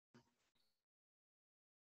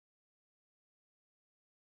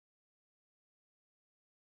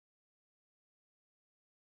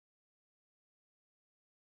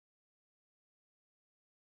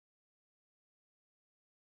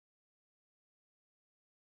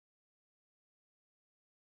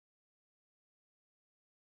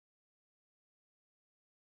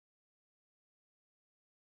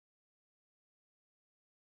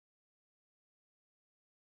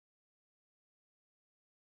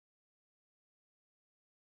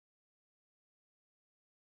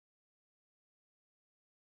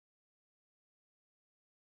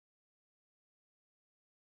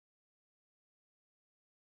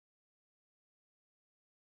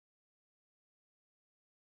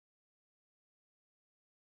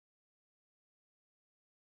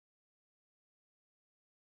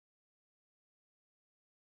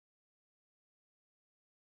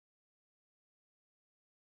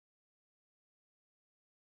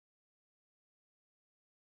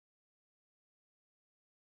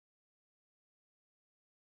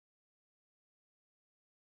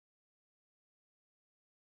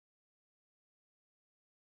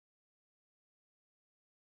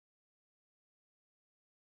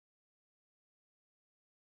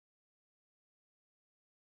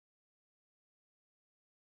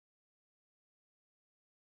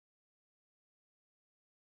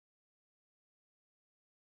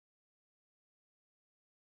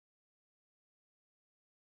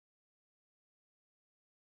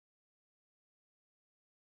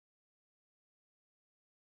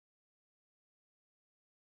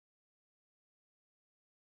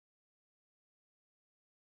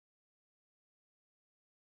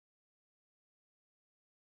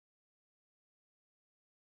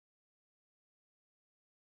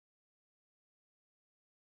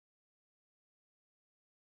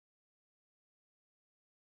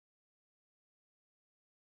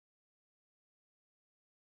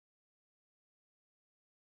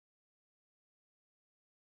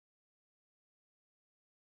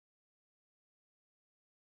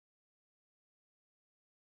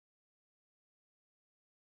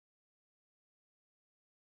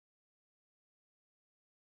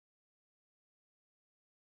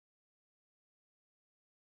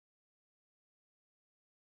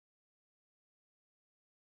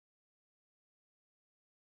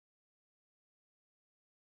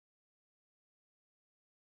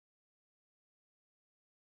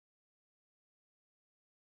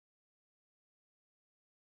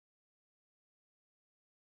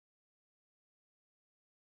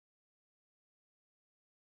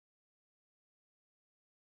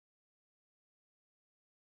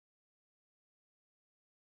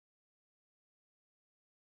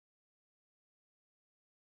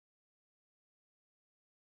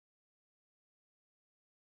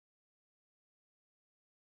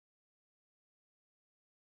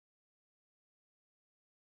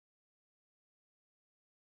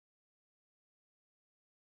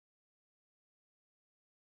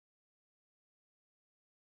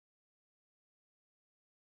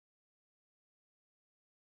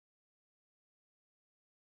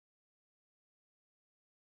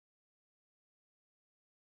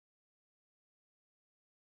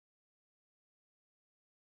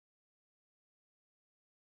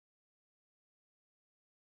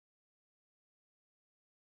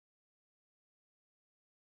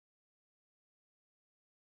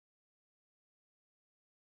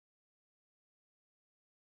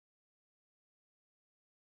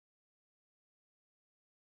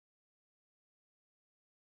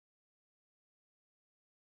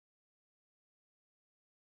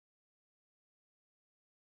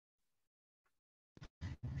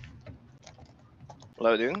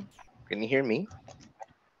Hello, Dung. Can you hear me?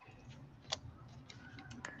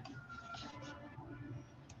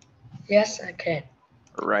 Yes, I can.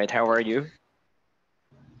 All right. How are you?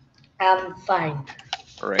 I'm fine.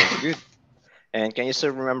 All right. Good. And can you still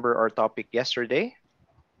remember our topic yesterday?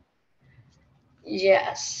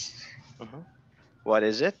 Yes. Mhm. What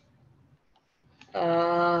is it?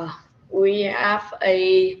 Uh, we have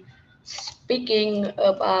a speaking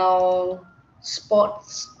about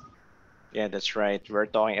sports. Yeah, that's right. We're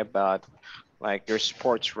talking about like your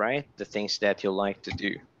sports, right? The things that you like to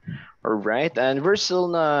do. All right. And we're still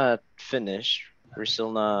not finished. We're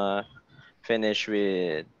still not finished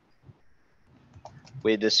with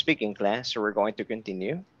the speaking class. So we're going to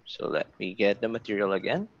continue. So let me get the material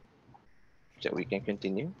again so we can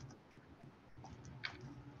continue.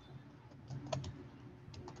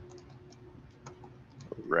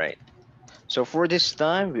 Right. So for this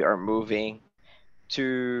time, we are moving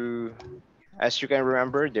to, as you can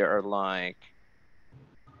remember, there are like,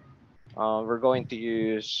 we're going to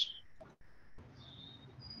use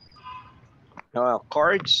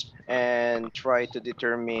cards and try to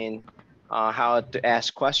determine how to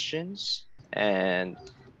ask questions and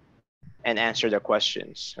answer the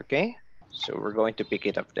questions. Okay. So we're going to pick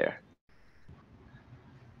it up there.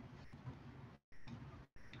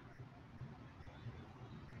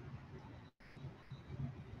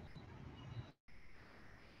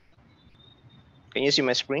 Can you see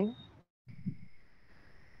my screen?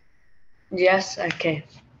 Yes, I can.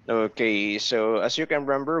 Okay. So as you can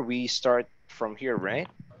remember, we start from here, right?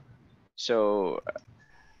 So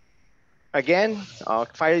again,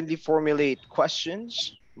 finally formulate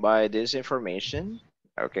questions by this information.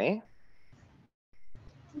 Okay.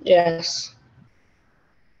 Yes.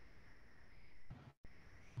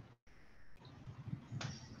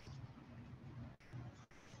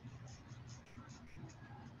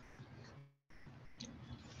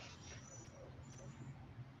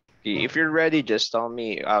 Okay, if you're ready, just tell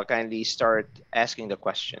me. I'll kindly start asking the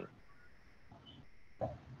question.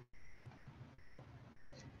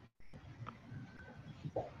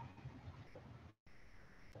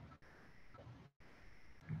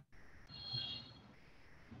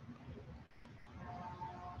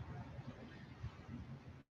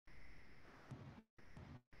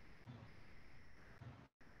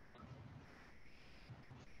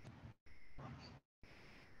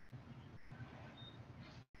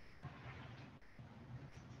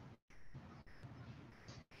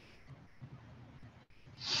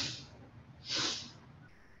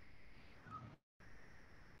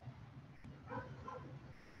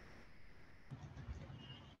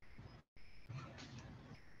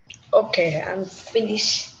 Okay, I'm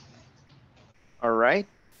finished. All right.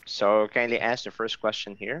 So kindly ask the first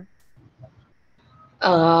question here.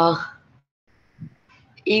 Uh,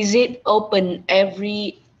 is it open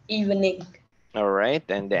every evening? All right.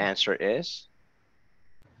 And the answer is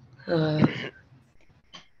Uh,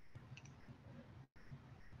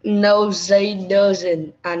 no, they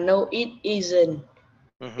doesn't. I know it isn't.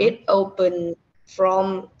 Mhm. It open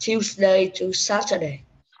from Tuesday to Saturday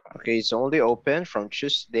Okay. It's only open from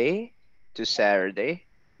Tuesday to Saturday.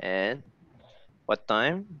 And what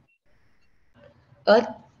time?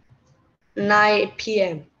 at 9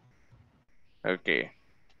 p.m. Okay.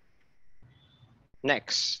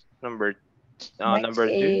 Next, Next number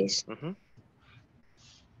two. is Mm-hmm.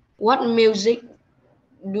 what music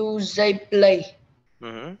do they play?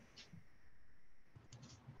 Mm-hmm.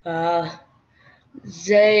 Uh,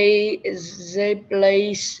 they play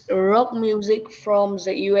rock music from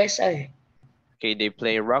the USA. Okay, they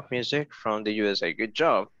play rock music from the USA. Good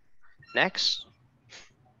job. Next,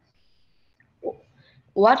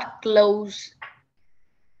 What clothes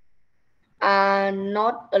are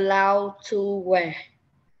not allowed to wear?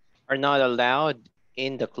 are not allowed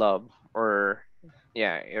in the club or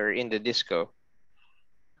yeah, or in the disco.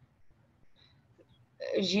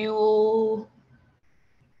 You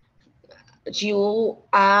you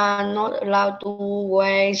are not allowed to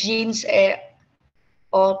wear jeans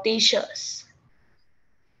or t-shirts.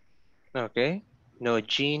 Okay. No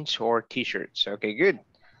jeans or t-shirts. Okay, good.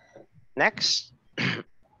 Next.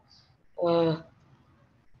 Uh,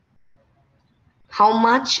 how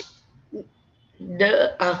much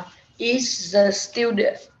the is the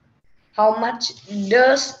student? How much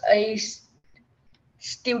does a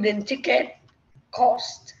student ticket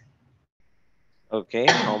cost? Okay,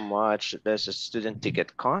 how much does a student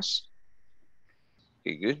ticket cost?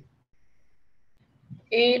 Okay, good.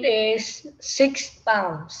 It is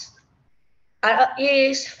 £6. It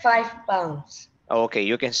is £5. Okay,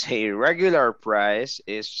 you can say regular price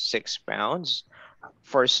is £6.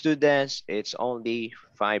 For students, it's only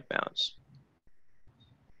 £5.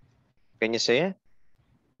 Can you say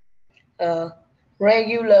it?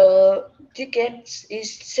 Regular tickets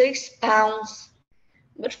is £6,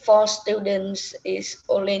 but for students is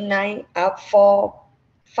only nine up for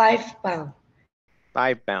 £5. £5.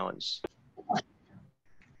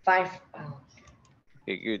 £5.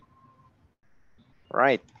 Okay, good.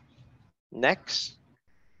 Right. Next.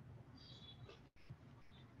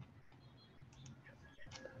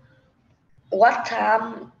 What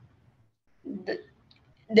time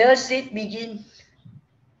does it begin?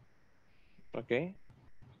 Okay.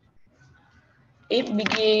 It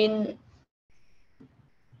begins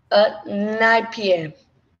at 9 p.m.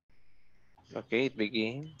 Okay, it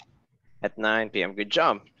begin at 9 p.m. Good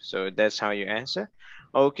job. So that's how you answer.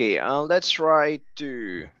 Okay, let's try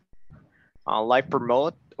to like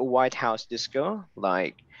promote a White House disco.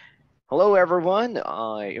 Like, hello everyone.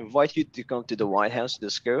 I invite you to come to the White House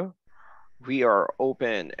disco. We are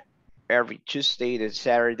open every Tuesday to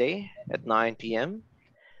Saturday at 9 p.m.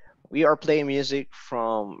 We are playing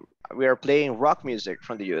we are playing rock music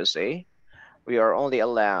from the USA. We only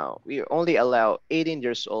allow 18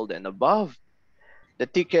 years old and above. The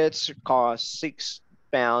tickets cost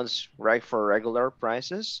 £6 right for regular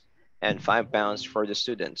prices and £5 for the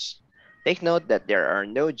students. Take note that there are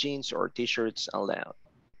no jeans or t-shirts allowed.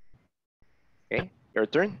 Okay, your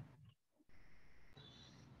turn.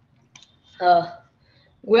 Uh,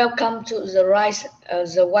 Welcome to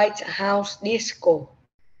the White House Disco.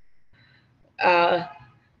 Uh,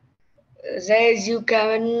 there you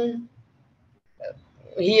can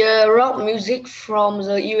hear rock music from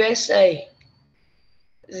the USA.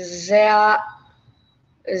 There,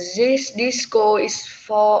 this disco is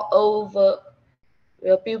for over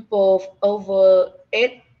the people over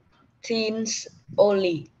 18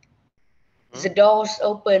 only. The Hmm? doors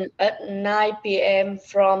open at 9 p.m.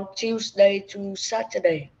 from Tuesday to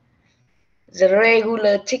Saturday. The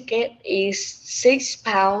regular ticket is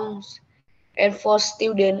 £6 and for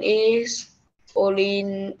student is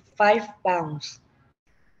only £5.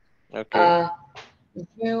 Okay. Uh,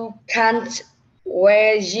 you can't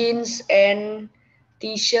wear jeans and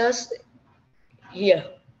t-shirts here.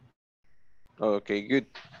 Okay, good.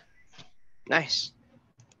 Nice.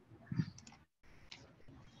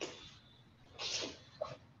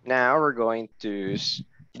 Now we're going to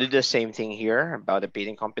do the same thing here about the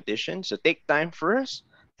painting competition. So take time first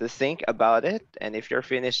to think about it. And if you're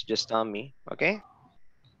finished, just tell me, okay?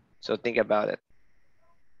 So think about it.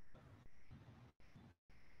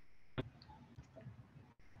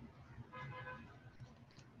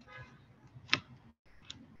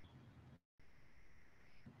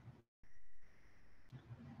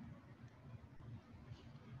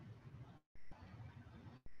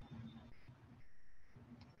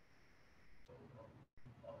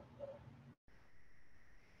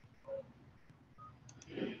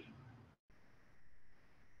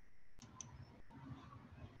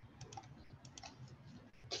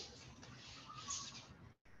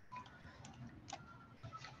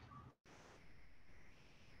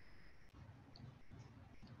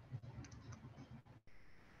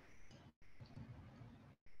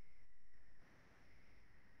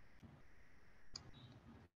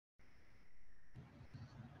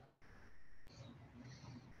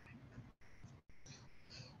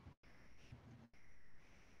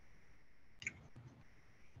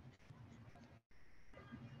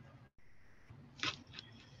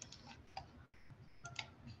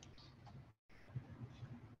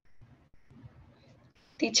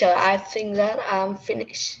 Teacher, I think that I'm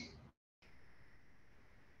finished.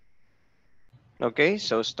 Okay,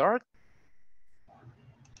 so start.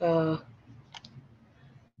 Uh,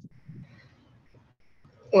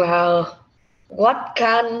 well, what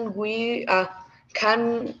can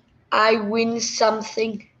I win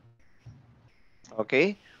something?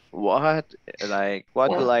 Okay, what Uh,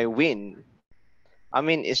 will I win? I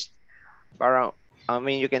mean, it's parang, I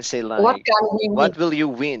mean, you can say what like, can we win? what will you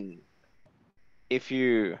win if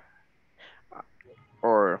you,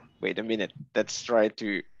 or wait a minute, let's try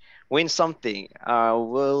to win something.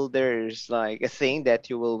 Will there's like a thing that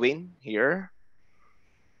you will win here,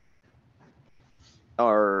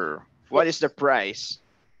 or what is the prize?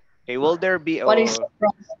 Okay, will there be a, What is the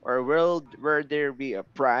price? or will there be a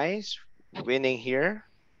prize winning here?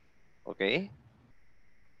 Okay,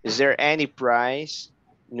 is there any prize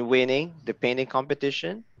in winning the painting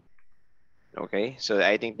competition? Okay, so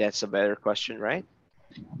I think that's a better question, right?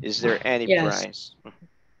 Is there any Yes.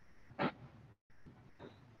 prize?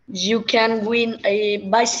 You can win a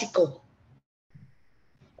bicycle.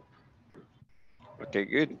 Okay,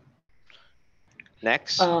 good.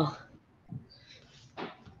 Next. Uh,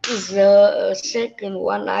 the second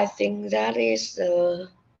one, I think that is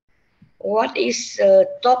What is the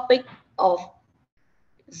topic of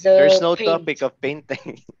There's the no topic paint? of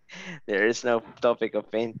painting. There is no topic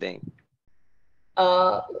of painting.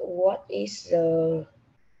 What is the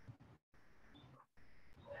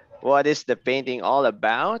What is the painting all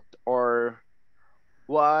about, or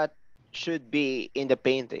what should be in the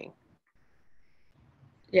painting?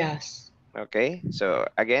 yes? Okay, so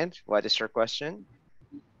again, what is your question?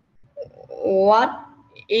 What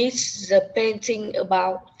is the painting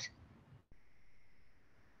about?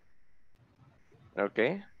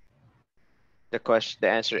 Okay, the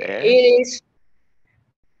answer is, It is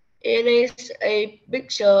it is a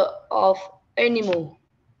picture of animal.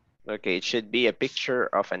 okay, it should be a picture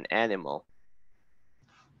of an animal.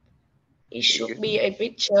 It Okay, should good. be a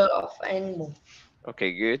picture of animal.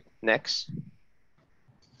 Okay, good. Next.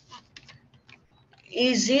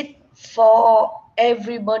 Is it for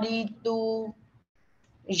everybody to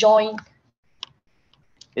join?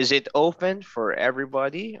 Is it open for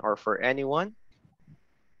everybody or for anyone?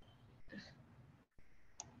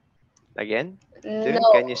 Again, Dune,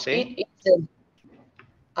 can you No, say? it isn't.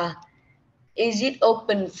 Uh, is it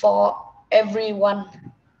open for everyone?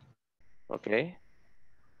 Okay,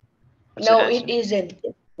 what's the No, it answer? isn't.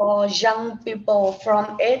 It's for young people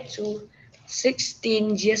from 8 to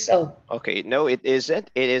 16 years old. Okay, no, it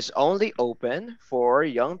isn't. It is only open for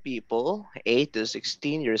young people 8 to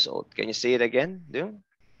 16 years old. Can you say it again, Dune?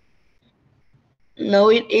 No,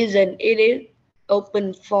 it isn't. It is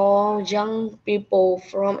open for young people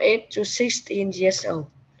from 8 to 16 years old.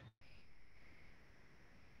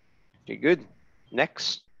 Okay, good.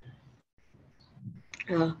 Next.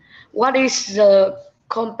 Uh, what is the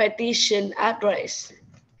competition address?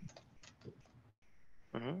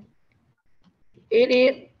 Mhm. It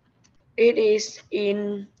is, it is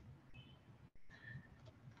in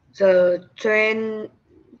the,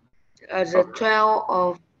 the Oh, 12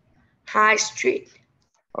 of High Street.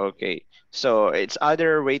 okay, so it's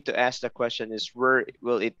other way to ask the question is where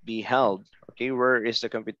will it be held? Okay, where is the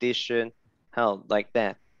competition held, like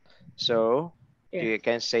that? So Yeah. you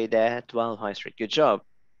can say that 12 High Street. Good job.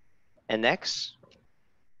 And next.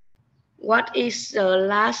 What is the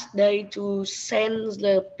last day to send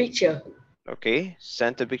the picture? Okay,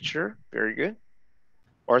 send a picture. Very good.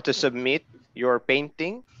 Or to submit your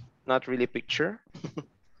painting, not really picture.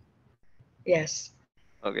 Yes.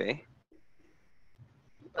 Okay.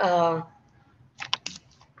 Uh,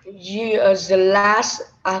 you as the last.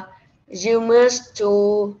 You must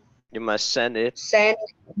to You must send it. send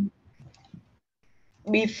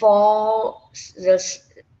before the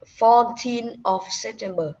 14th of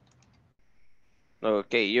September.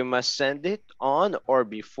 Okay, you must send it on or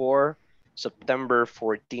before September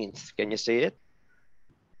 14th. Can you say it?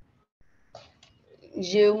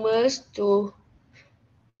 You must to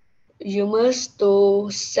you must to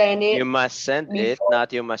send You it must send it, before.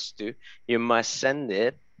 not you must do. You must send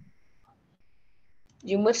it.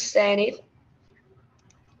 You must send it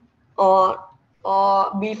or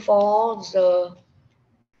before the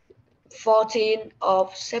 14th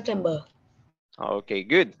of September. Okay,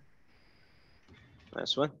 good.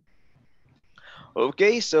 Nice one.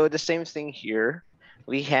 Okay, so the same thing here.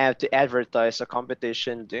 We have to advertise a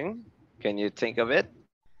competition thing. Can you think of it?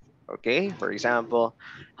 Okay, for example,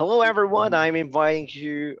 hello everyone, I'm inviting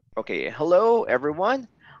you. Okay, hello everyone.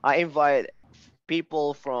 I invite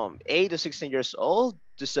people from 8 to 16 years old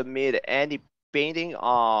to submit any painting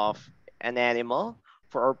of an animal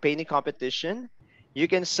for our painting competition. You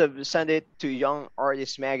can send it to Young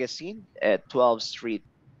Artist Magazine at 12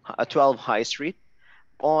 High Street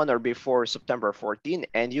on or before September 14,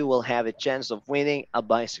 and you will have a chance of winning a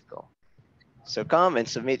bicycle. So come and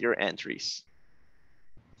submit your entries.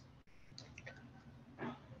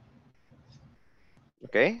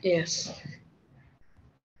 Okay, Yes.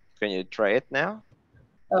 can you try it now?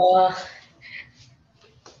 Uh,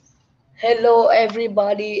 hello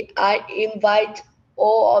everybody.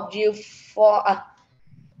 All of you for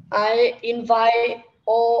I invite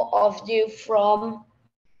all of you from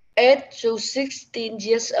 8 to 16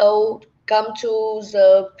 years old come to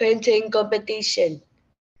the painting competition.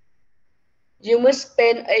 You must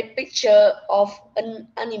paint a picture of an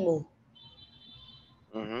animal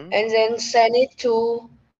Mm-hmm. and then send it to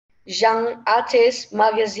Young Artist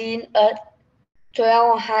Magazine at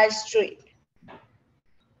 12 High Street.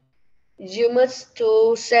 You must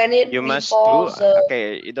to send You it must before do, the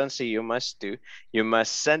okay, you don't say you must do. You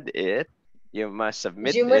must send it. You must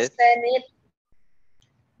submit you must it send it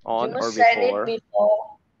you on or must send it before.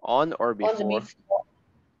 before On or on the before. before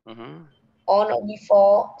Mm-hmm. on or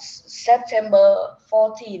before September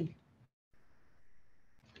 14th.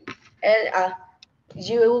 And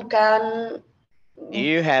you can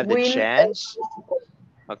You have the win a chance.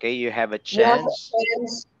 Okay, you have a you have a chance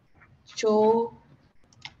chance to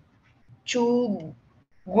to to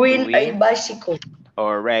win a win. bicycle.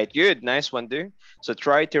 All right, good. Nice one, dude. So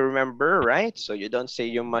try to remember, right? So you don't say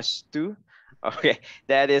you must do. Okay,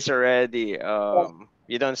 that is already Yes.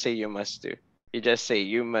 you don't say you must do. You just say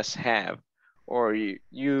you must have or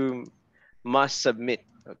you must submit.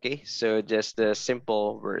 Okay, so just the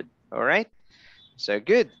simple word. All right, so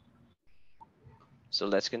good. So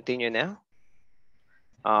let's continue now.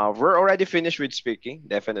 We're already finished with speaking,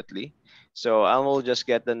 definitely. So I will just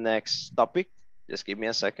get the next topic. Just give me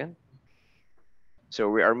a second. So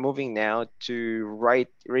we are moving now to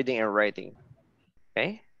reading and writing.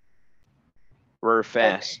 Okay, we're Okay.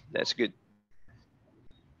 fast. That's good.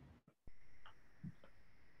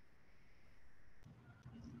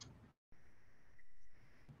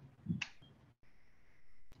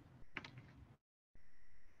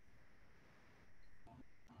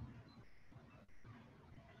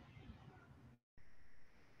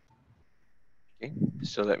 Okay,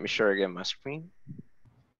 so let me share again my screen.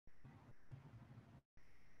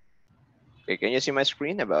 Okay, can you see my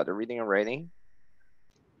screen about the reading and writing?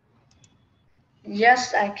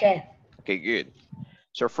 Yes, I can. Okay, good.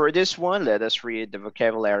 So for this one, let us read the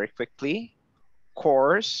vocabulary quickly.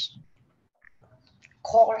 Course.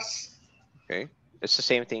 Course, Okay, it's the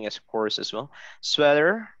same thing as course as well.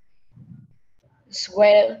 Sweater.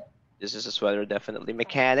 sweater, This is a sweater, definitely.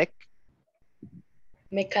 Mechanic.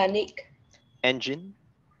 mechanic, Engine.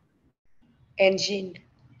 engine,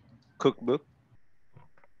 Cookbook.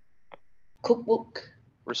 cookbook,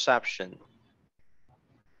 Reception.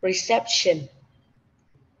 reception,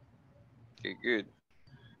 Okay, good.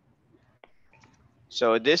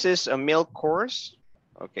 So this is a meal course.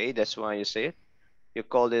 Okay, that's why you say it. You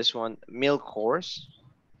call this one meal course.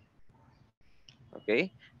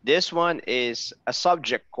 Okay, this one is a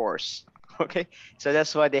subject course. Okay, so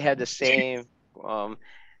that's why they have the same. Um,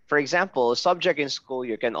 for example, subject in school,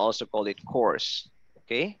 you can also call it course.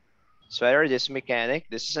 Okay, sweater, this is mechanic,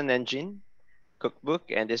 this is an engine, cookbook,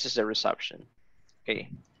 and this is the reception. Okay,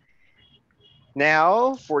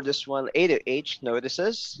 now for this one, A to H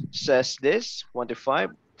notices says this 1 to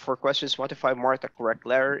 5. For questions 1 to 5, mark the correct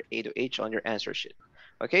letter A to H on your answer sheet.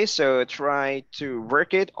 Okay, so try to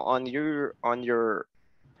work it on your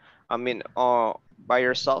I mean, by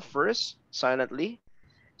yourself first, silently.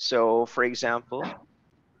 So, for example,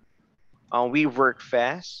 we work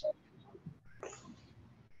fast.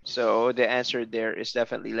 So the answer there is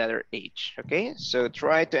definitely letter H. Okay, so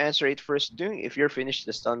try to answer it first, Dung. If you're finished,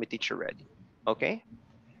 just tell me teacher ready. Okay,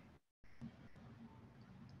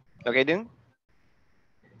 okay, Dung.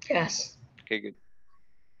 yes. Okay, good.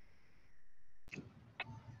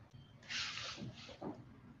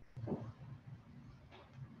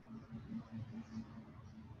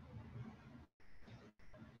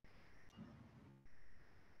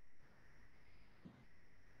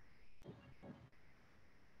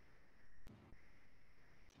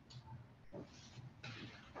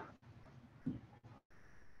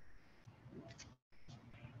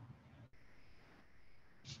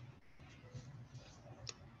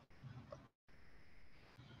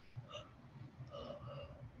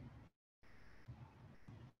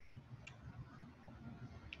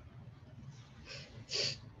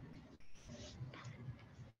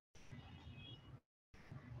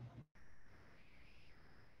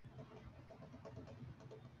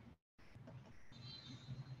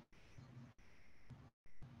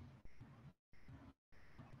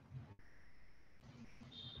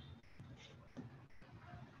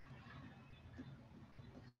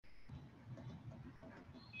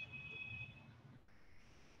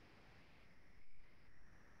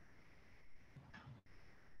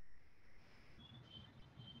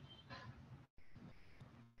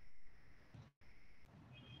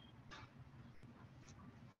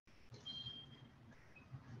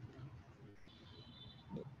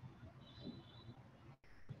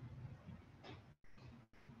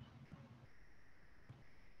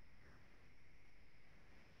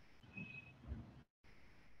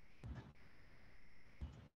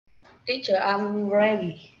 Teacher, I'm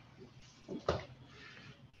ready.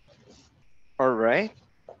 All right.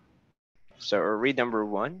 So read number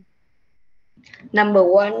 1. Number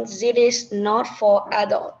one, it is not for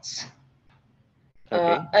adults.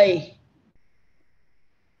 Okay. A,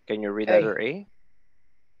 Can you read A, letter A?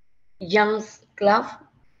 young club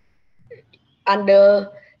under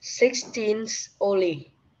 16s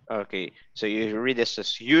only. Okay. So you read this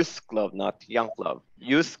as youth club, not young club.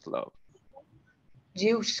 Youth club.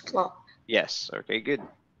 Youth club. Yes. Okay. Good.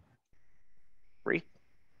 Great.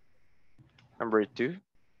 Number 2.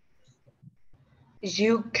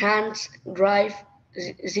 You can't drive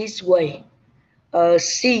this way.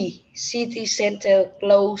 C. City center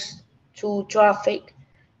closed to traffic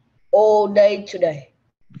all day today.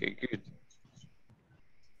 Okay, good.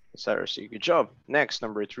 That's letter C. Good job. Next,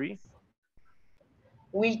 number 3.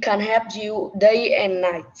 We can help you day and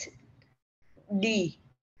night. D.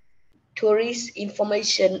 Tourist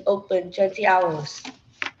information open 20 hours.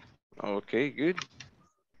 Okay, good.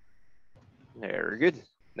 Very good.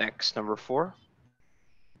 Next, number 4.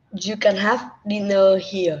 You can have dinner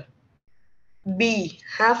here. B.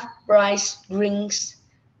 Half price drinks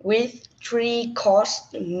with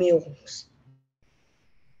 3-course meals.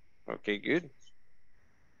 Okay, good.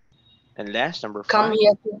 And last, number Come 5.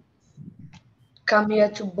 here to come here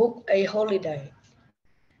to book a holiday.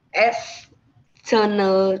 F.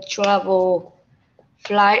 Turner travel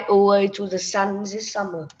fly away to the sun this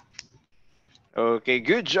summer. Okay,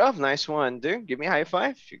 good job. Nice one, dude. Give me a high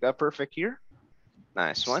five. You got perfect here.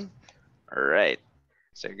 Nice one. All right.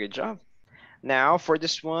 So good job. Now for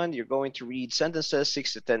this one, you're going to read sentences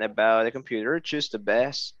 6 to 10 about a computer. Choose the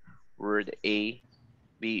best word A,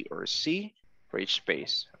 B, or C for each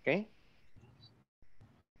space. Okay.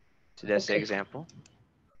 So that's the Okay. example.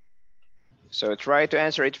 So try to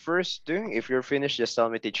answer it first, dude. If you're finished, just tell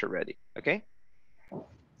me teacher ready. Okay.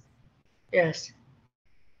 Yes.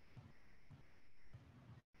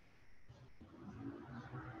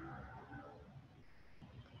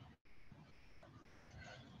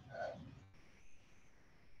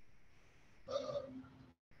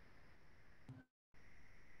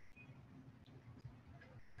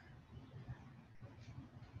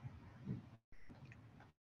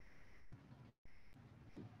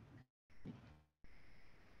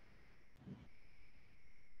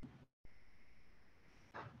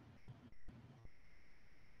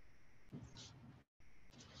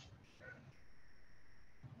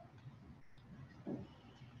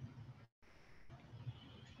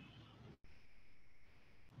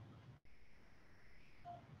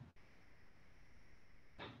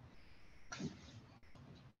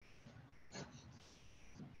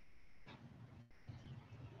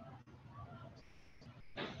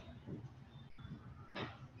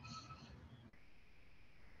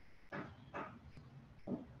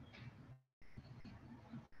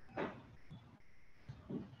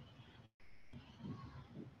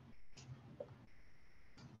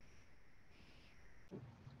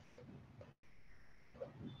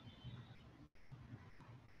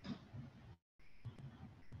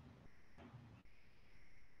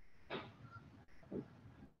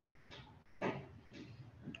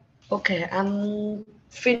 Okay, I'm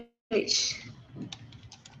finished.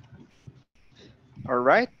 All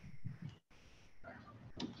right.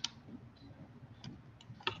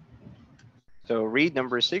 So read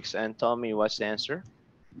number 6 and tell me what's the answer.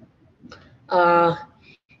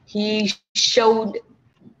 He showed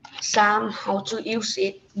Sam how to use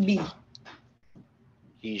it. B.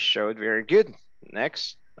 He showed very good.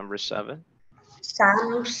 Next, number 7.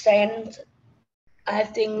 Sam sent, I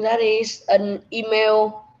think that is an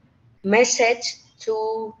email message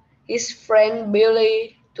to his friend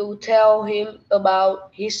Billy to tell him about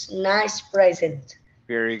his nice present.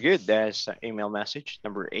 Very good. That's an email message.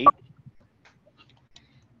 Number 8.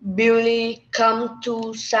 Billy come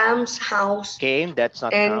to Sam's house Came. That's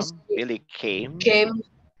not and come. Billy came. came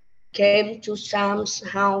came to Sam's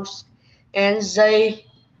house and they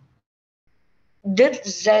did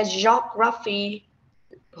the geography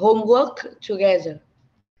homework together.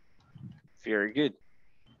 Very good.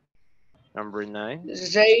 Number 9.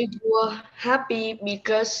 They were happy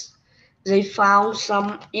because they found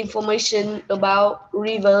some information about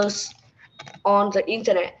rivers on the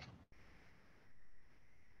internet.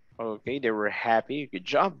 Okay, they were happy. Good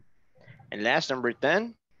job. And last, number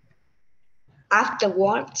 10.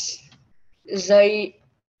 Afterwards, they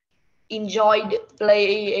enjoyed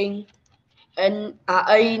playing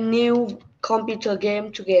a new computer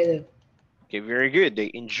game together. Okay, very good.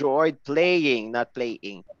 They enjoyed playing, not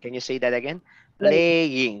playing. Can you say that again? Play,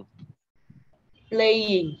 Playing.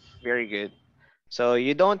 playing. Very good. So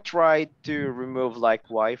you don't try to remove like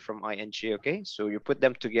Y from ing, okay? So you put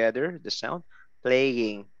them together, the sound,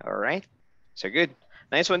 playing, all right? So good.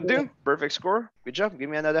 Nice one, Yeah. too. Perfect score. Good job. Give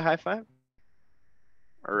me another high five.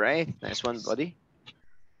 All right. Nice one, buddy.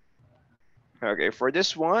 Okay, for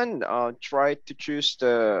this one, try to choose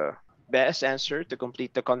the best answer to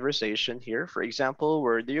complete the conversation here. For example,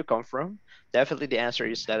 where do you come from? Definitely the answer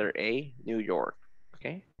is letter A, New York.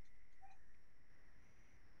 Okay,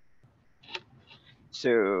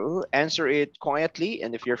 so answer it quietly,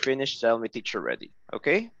 and if you're finished, tell me teacher ready.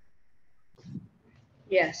 Okay,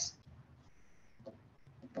 Yes.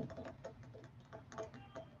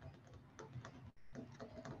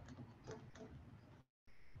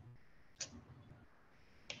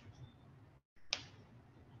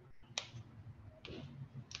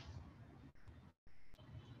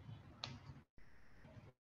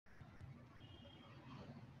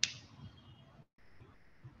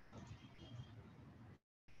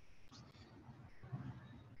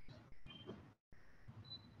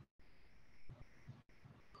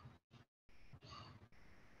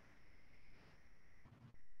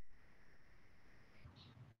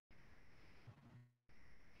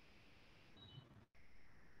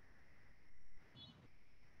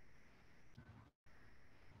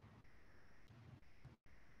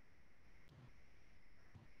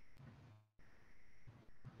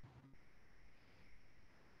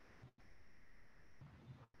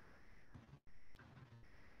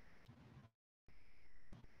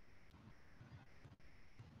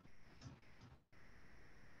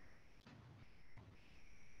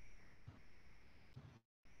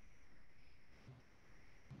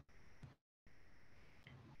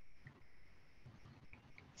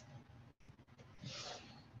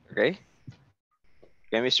 Okay,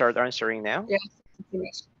 can we start answering now? Yes,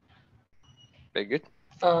 finish. Very good.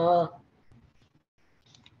 Uh,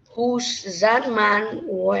 who's that man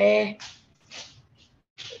where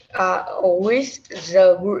with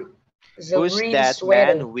the Who's green that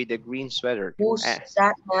sweater? man with the green sweater? Who's Ah,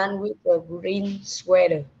 that man with the green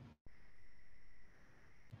sweater?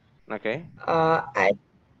 okay.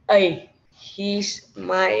 I, he's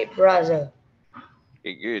my brother.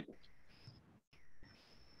 Okay, good.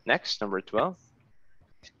 Next, number 12.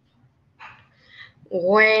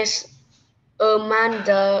 Where's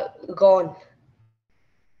Amanda gone?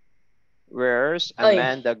 Where's Hey,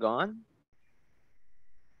 Amanda gone?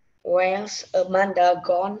 where's Amanda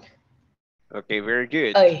gone? Okay, very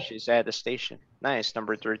good. Hey, She's at the station. Nice.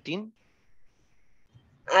 Number 13.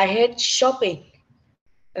 I hate shopping.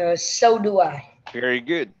 So do I. Very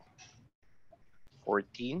good.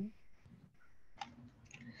 14.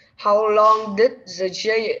 How long did the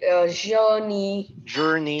journey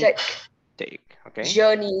Journey take? take. Okay.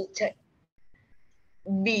 Journey take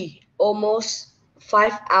be almost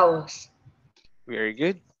 5 hours. Very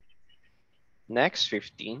good. Next,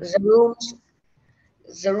 15. The rooms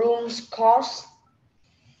the rooms cost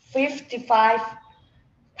 £55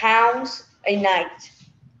 a night.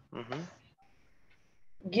 Hmm.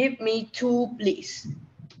 Give me two, please.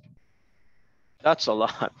 That's a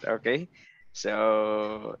lot. Okay.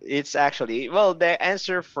 So it's actually, well, the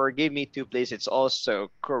answer for give me two plays, it's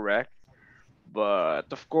also correct.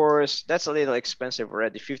 But of course, that's a little expensive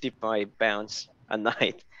already, 55 pounds a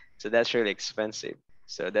night. So that's really expensive.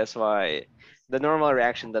 So that's why the normal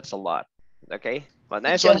reaction, that's a lot. Okay. But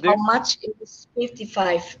nice Teacher, one, how dude. much is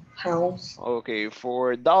 £55? Okay,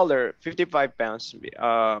 for dollar, 55 pounds.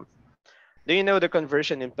 Do you know the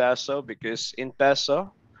conversion in peso? Because in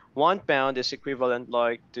peso, 1 pound is equivalent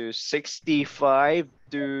like to 65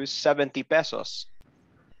 to 70 pesos.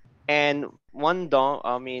 And one dong,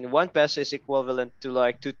 I mean, 1 peso is equivalent to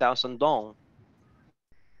like 2,000 dong.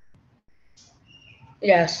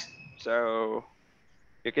 Yes. So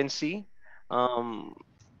you can see, um,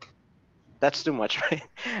 that's too much, right?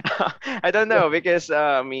 I don't Yes. know because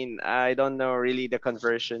I mean, I don't know really the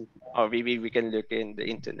conversion. Or maybe we can look in the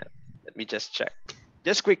internet. Let me just check.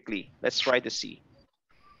 Just quickly, let's try to see.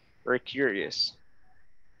 We're curious.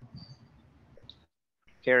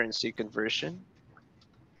 Currency conversion.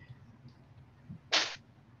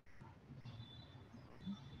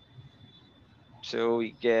 So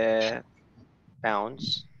we get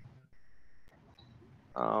pounds,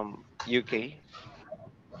 UK,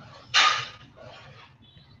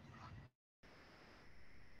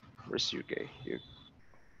 where's UK?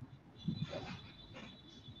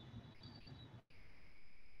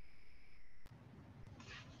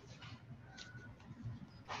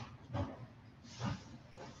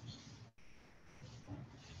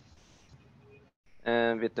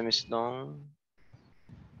 And Vietnamese dong,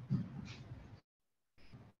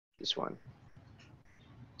 this one.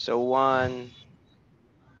 So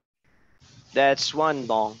that's one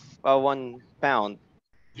dong, 1 pound,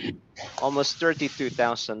 almost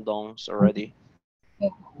 32,000 dongs already.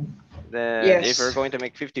 Then if we're Yes. going to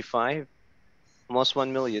make 55, almost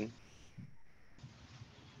 1 million.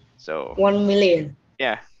 So 1 million.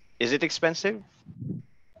 yeah, is it expensive?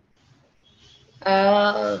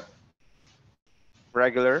 Uh,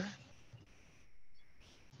 Regular?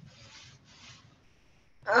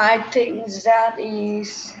 I think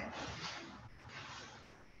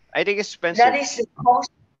I think that expensive. is the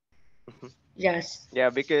cost. Yes. Yeah,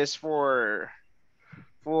 because for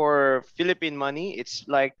Philippine money, it's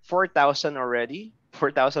like 4,000 already,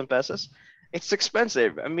 4,000 pesos. It's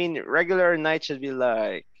expensive. I mean, regular night should be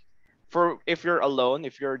like, for if you're alone,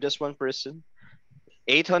 if you're just one person,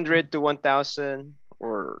 800 to 1,000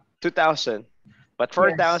 or 2,000. But Yes.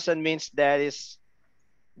 4,000 means that is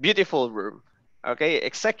beautiful room, okay,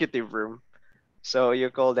 executive room. So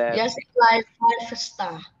you call that, Yes, it's like 5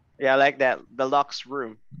 star. yeah, like that, deluxe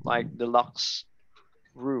room, like deluxe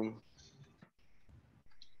room,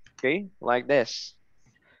 okay, like this.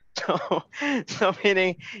 So, so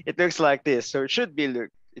meaning it looks like this. So it should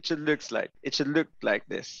look like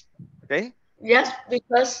this. Okay? Yes,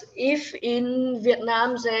 because if in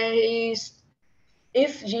Vietnam there is,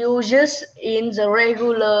 if you just in the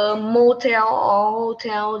regular motel or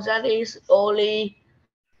hotel, that is only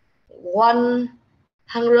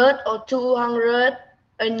 100 or 200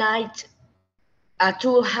 a night,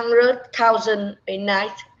 200,000 a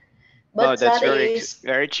night, Oh, but that's that is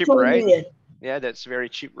very cheap, two right? million. Yeah, that's very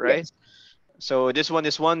cheap, right? Yes, So this one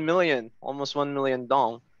is 1 million, almost 1 million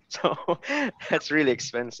dong. So that's really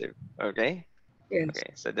expensive. Okay? yes.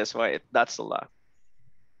 Okay, so that's why that's a lot.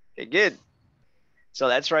 Okay, good. So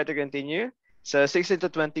let's try to continue. So 16 to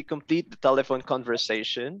 20, complete the telephone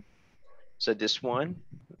conversation. So this one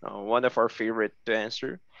of our favorite to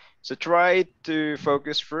answer. So try to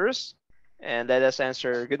focus first and let us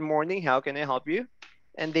answer, good morning, how can I help you?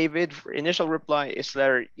 And David, initial reply is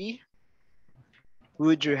letter E.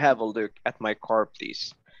 Would you have a look at my car,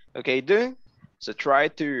 please? Okay, do. So try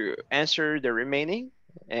to answer the remaining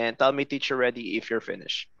and tell me, teacher, ready if you're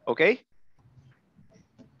finished. Okay?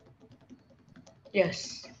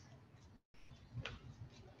 Yes.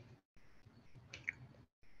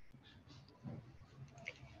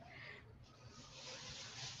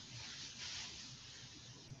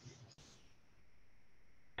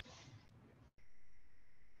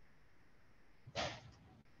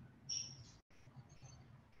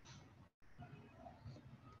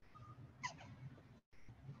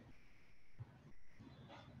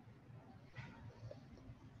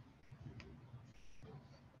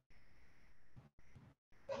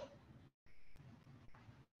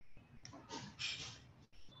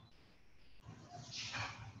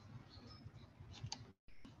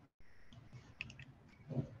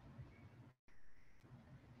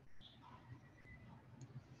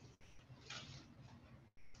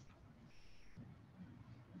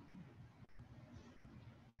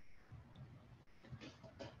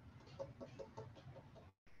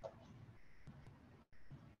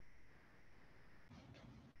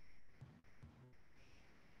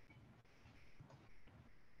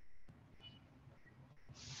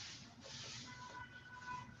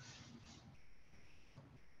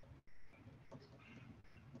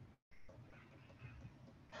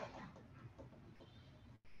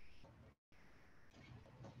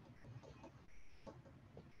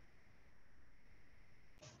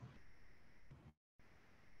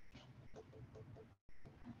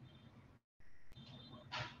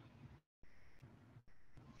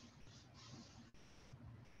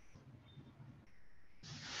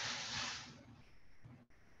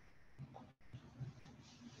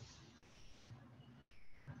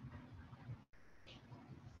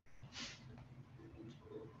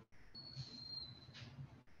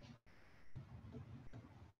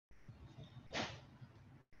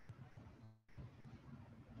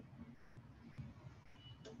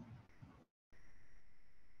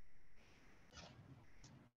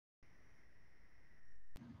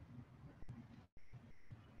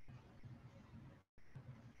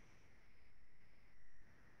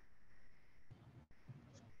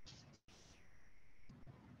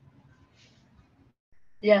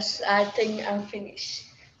 Yes, I think I'm finished.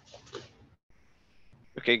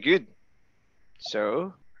 Okay, good.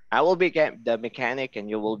 So I will be the mechanic and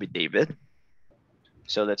you will be David.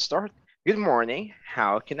 So let's start. Good morning.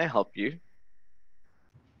 How can I help you?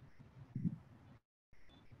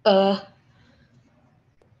 Uh,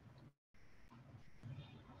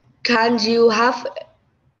 can you have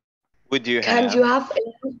Would you can you have? have a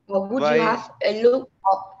look, or would you Why have a look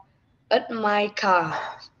at my car,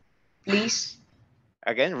 please?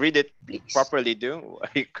 again? Read it Please. properly. Do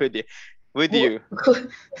could you? Would Would, you?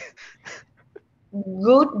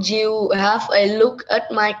 would you have a look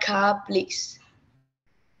at my car, please?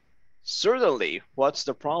 Certainly. What's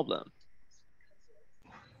the problem?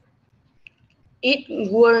 It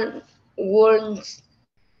won't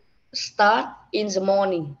start in the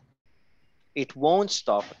morning. It won't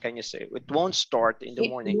stop. Can you say it won't start in the It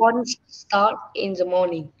morning? won't start in the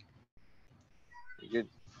morning. Good.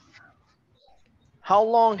 How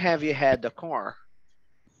long have you had the car?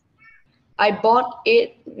 I bought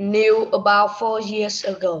it new about 4 years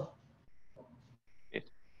ago. It,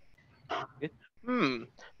 it,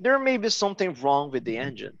 there may be something wrong with the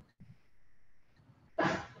engine.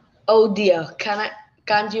 Oh dear,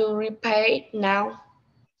 can't you repair it now?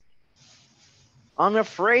 I'm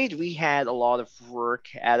afraid we had a lot of work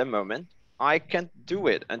at the moment. I can't do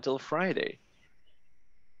it until Friday.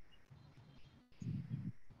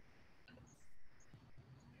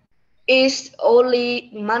 It's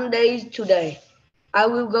only Monday today. I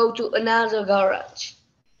will go to another garage.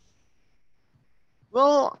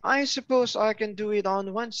 Well, I suppose I can do it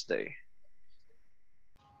on Wednesday.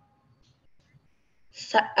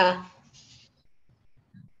 Sa- uh,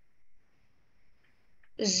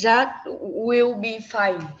 that will be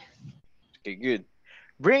fine. Okay, good.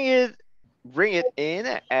 Bring it bring it in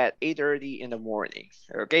at 8:30 in the morning.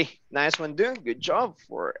 Okay, nice one, dude. Good job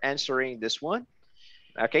for answering this one.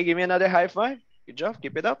 Okay, give me another high five. Good job.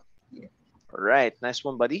 Keep it up. All right, nice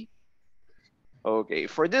one, buddy. Okay,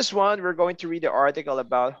 for this one, we're going to read the article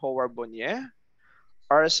about Howard Bonnier.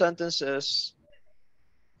 Our sentences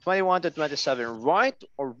 21 to 27, right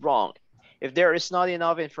or wrong? If there is not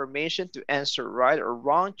enough information to answer right or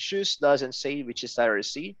wrong, choose doesn't say, which is letter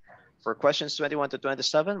C. For questions 21 to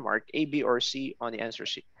 27, mark A, B, or C on the answer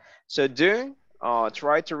sheet. So Dung,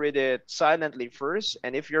 try to read it silently first.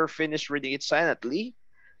 And if you're finished reading it silently,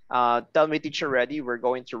 tell me teacher ready, we're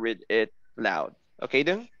going to read it loud. Okay,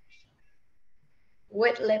 Dung?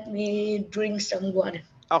 Wait, let me drink some water.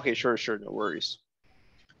 Okay, sure, sure, no worries.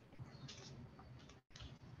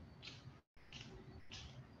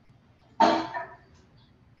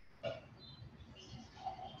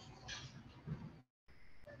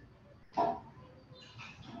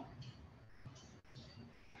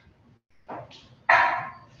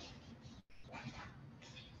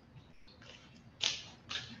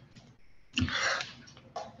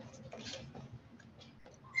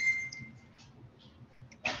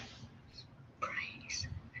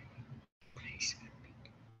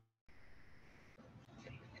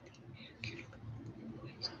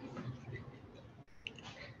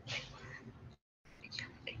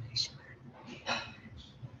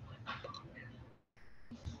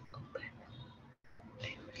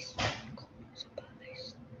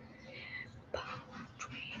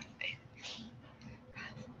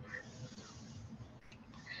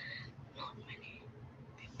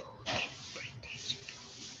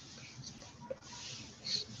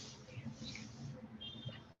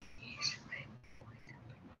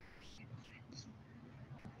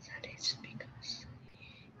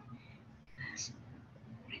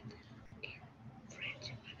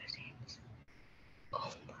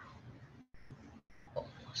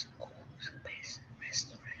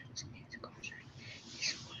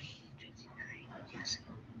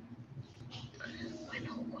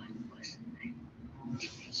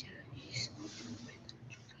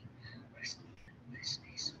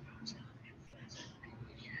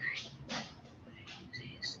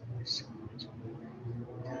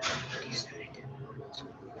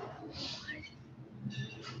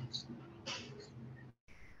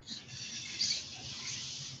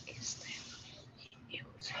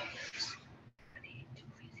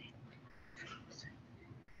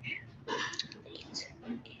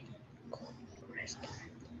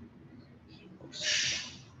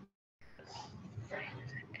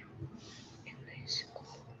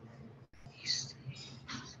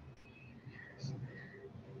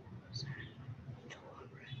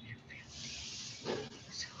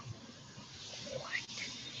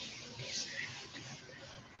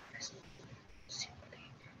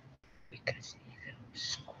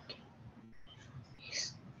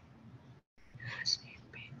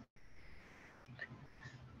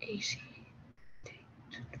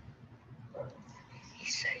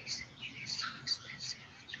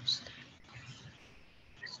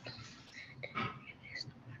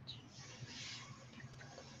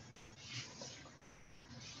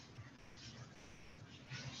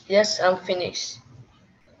 Yes, I'm finished.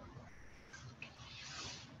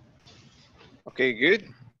 Okay, good.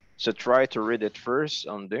 So try to read it first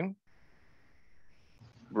on Dung.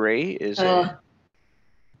 Bray is Uh, a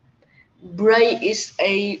Bray is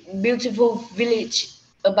a beautiful village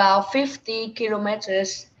about 50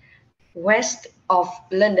 kilometers west of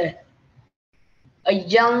London. A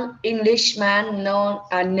young Englishman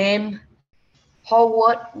named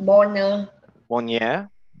Howard Bonnier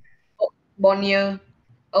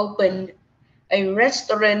opened a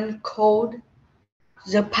restaurant called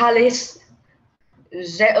The Palace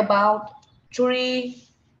there about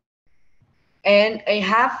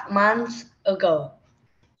 3.5 months ago.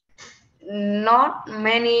 Not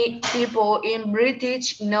many people in Britain.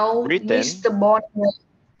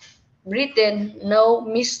 Britain know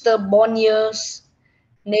Mr. Bonnier's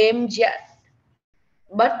name yet,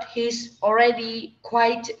 but he's already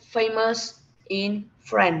quite famous in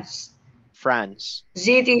France. France. This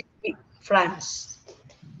is France.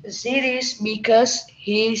 This is because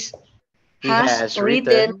he He has has written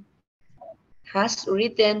written has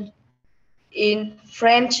written in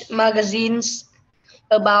French magazines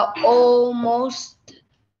about almost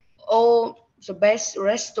all the best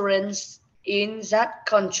restaurants in that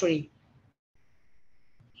country.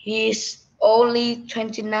 He is only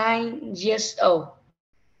 29 years old.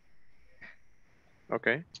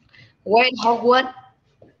 okay. When Howard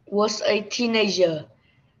was a teenager,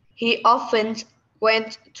 he often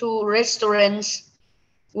went to restaurants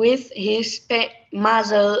with his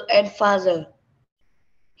mother and father.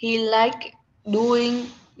 He liked doing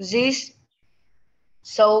this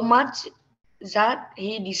so much that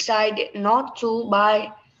he decided not to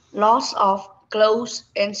buy lots of clothes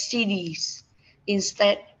and CDs.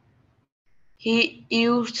 Instead, he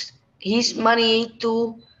used his money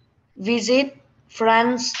to visit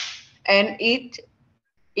France and eat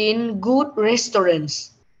in good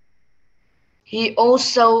restaurants. He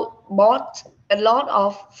also bought a lot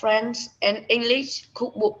of French and English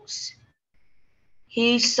cookbooks.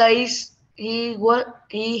 He says he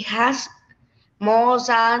has more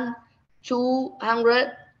than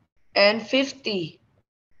 250.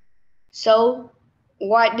 So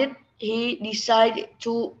why did he decide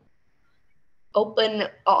to open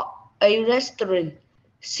a restaurant?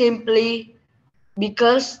 Simply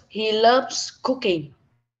because he loves cooking.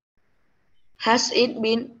 Has it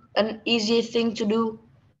been an easy thing to do?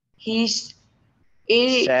 He's,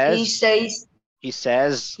 he Says, says he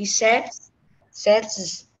says, he says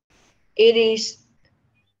it is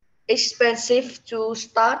expensive to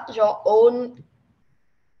start your own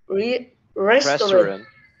restaurant restaurant.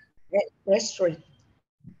 restaurant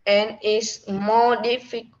and is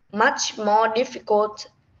much more difficult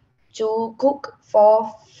to cook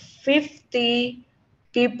for 50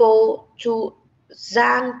 people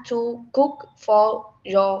than to cook for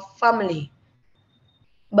your family.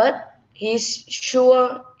 But he's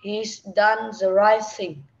sure he's done the right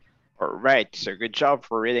thing. All right, so good job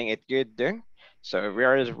for reading it good there. So we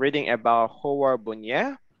are reading about Howard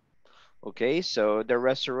Bunya. Okay, so the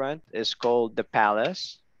restaurant is called the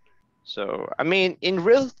Palace. So, I mean, in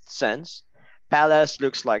real sense, Palace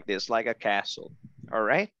looks like this, like a castle. All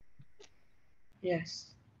right.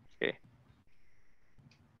 Yes. Okay.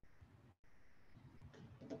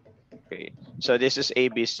 Okay. So this is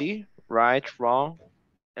ABC, right, wrong,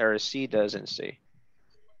 or C doesn't say.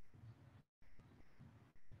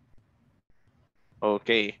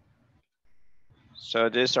 Okay. So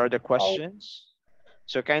these are the How, questions.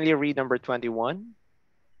 So kindly read number 21.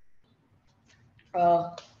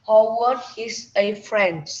 Howard is a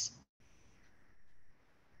French.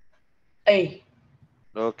 A.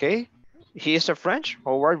 Okay. He is a French.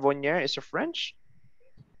 Howard Vonnier is a French.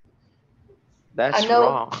 I That's know.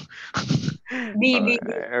 wrong. B.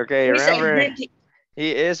 Okay, He's a remember, British.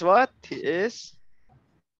 he is what? He is?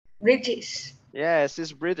 British. Yes,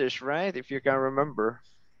 he's British, right? If you can remember.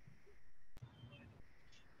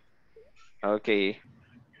 Okay.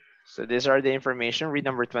 So these are the information. Read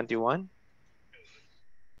number 21.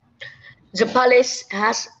 The palace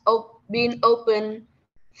has been open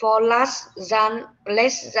for less than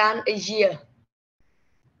a year.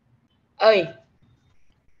 A.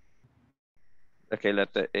 Okay,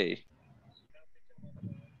 letter A.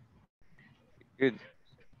 Good.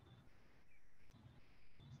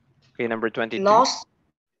 Okay, number 22. Lots,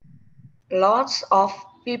 lots of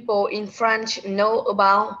people in France know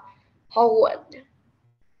about Howard.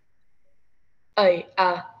 A.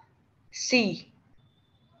 C.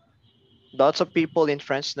 Lots of people in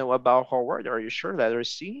France know about Howard. Are you sure? Letter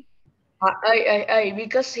C.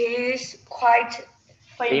 Because he is quite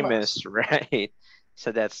famous. Famous, right?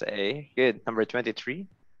 So that's A. Good. Number 23.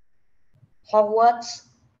 Howard's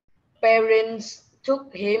parents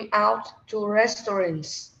took him out to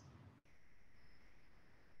restaurants.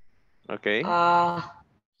 Okay. Uh,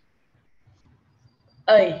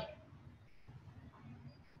 A.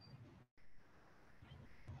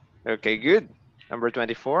 Okay, good. Number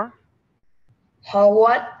 24.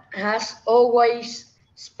 Howard has always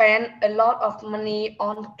spent a lot of money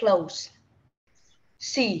on clothes.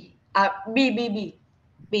 C.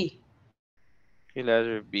 B. Okay,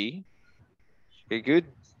 letter B. Okay, good.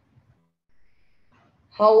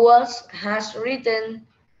 Howard has written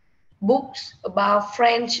books about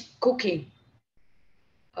French cooking.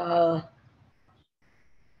 Uh,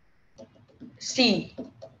 C.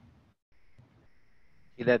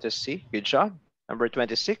 Okay, letter C. Good job. Number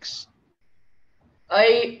 26.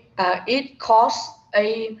 It costs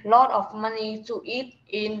a lot of money to eat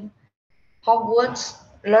in Hogwarts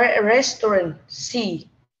restaurant. C.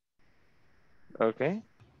 Okay.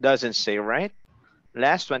 Doesn't say, right?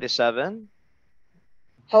 Last 27.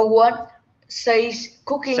 Howard says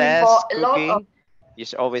cooking for Says a lot of cooking. You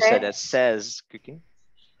always said that, sets. says cooking.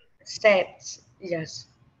 Sets. Yes.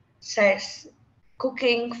 Says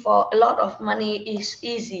cooking for a lot of money is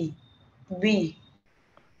easy. B.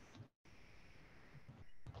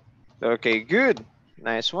 Okay, good.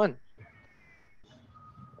 Nice one.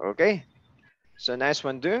 Okay. So nice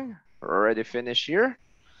one doing. We're already finished here.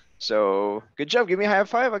 So good job. Give me a high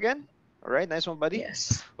five again. All right. Nice one, buddy.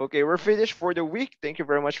 Yes. Okay, we're finished for the week. Thank you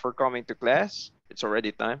very much for coming to class. It's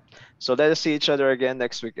already time. So let us see each other again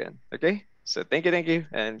next weekend. Okay. So thank you,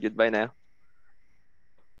 and goodbye now.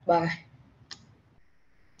 Bye.